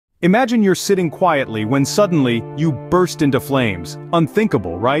Imagine you're sitting quietly when suddenly you burst into flames.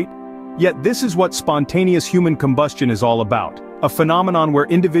 Unthinkable, right? Yet this is what spontaneous human combustion is all about. A phenomenon where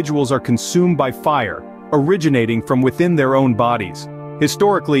individuals are consumed by fire, originating from within their own bodies.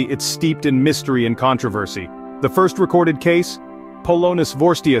 Historically, it's steeped in mystery and controversy. The first recorded case? Polonus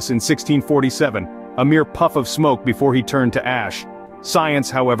Vorstius in 1647, a mere puff of smoke before he turned to ash. Science,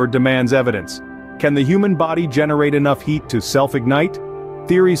 however, demands evidence. Can the human body generate enough heat to self-ignite?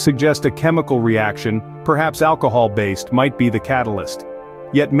 Theories suggest a chemical reaction, perhaps alcohol-based, might be the catalyst.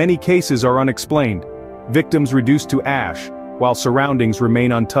 Yet many cases are unexplained. Victims reduced to ash, while surroundings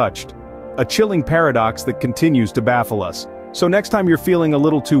remain untouched. A chilling paradox that continues to baffle us. So next time you're feeling a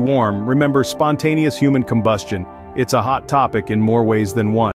little too warm, remember spontaneous human combustion. It's a hot topic in more ways than one.